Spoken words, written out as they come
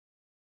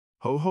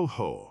Ho ho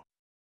ho.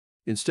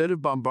 Instead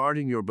of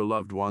bombarding your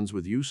beloved ones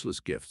with useless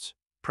gifts,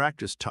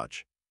 practice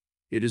touch.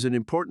 It is an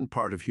important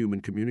part of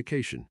human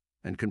communication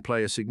and can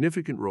play a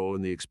significant role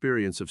in the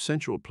experience of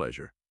sensual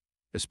pleasure,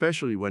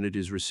 especially when it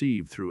is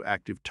received through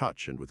active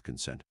touch and with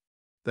consent.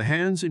 The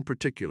hands, in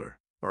particular,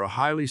 are a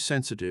highly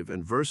sensitive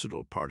and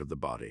versatile part of the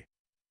body,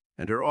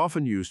 and are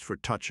often used for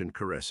touch and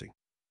caressing.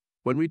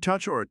 When we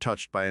touch or are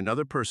touched by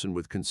another person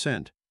with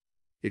consent,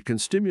 it can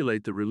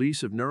stimulate the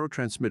release of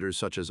neurotransmitters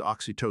such as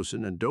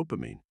oxytocin and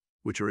dopamine,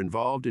 which are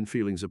involved in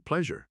feelings of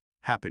pleasure,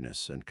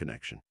 happiness, and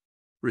connection.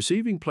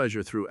 Receiving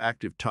pleasure through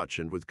active touch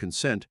and with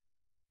consent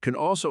can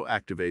also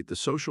activate the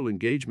social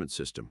engagement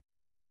system,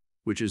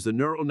 which is the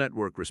neural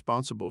network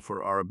responsible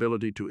for our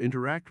ability to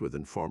interact with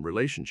and form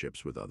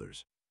relationships with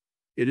others.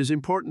 It is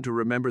important to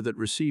remember that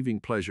receiving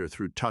pleasure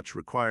through touch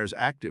requires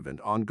active and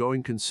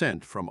ongoing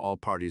consent from all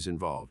parties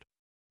involved.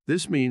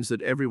 This means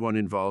that everyone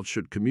involved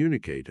should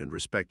communicate and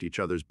respect each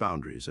other's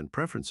boundaries and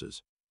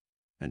preferences,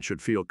 and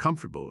should feel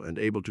comfortable and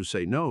able to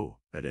say no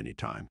at any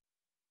time.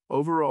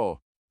 Overall,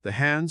 the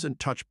hands and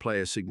touch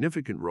play a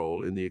significant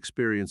role in the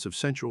experience of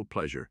sensual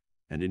pleasure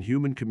and in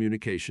human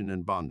communication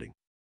and bonding.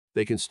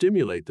 They can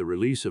stimulate the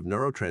release of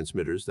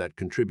neurotransmitters that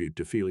contribute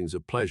to feelings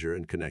of pleasure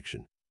and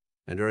connection,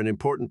 and are an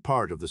important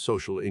part of the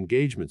social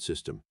engagement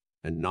system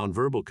and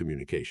nonverbal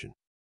communication.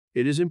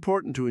 It is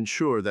important to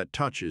ensure that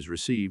touch is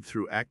received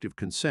through active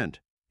consent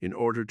in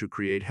order to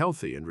create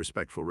healthy and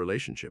respectful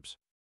relationships.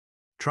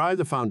 Try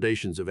the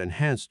Foundations of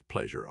Enhanced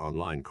Pleasure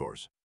online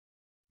course.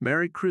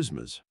 Merry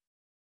Christmas!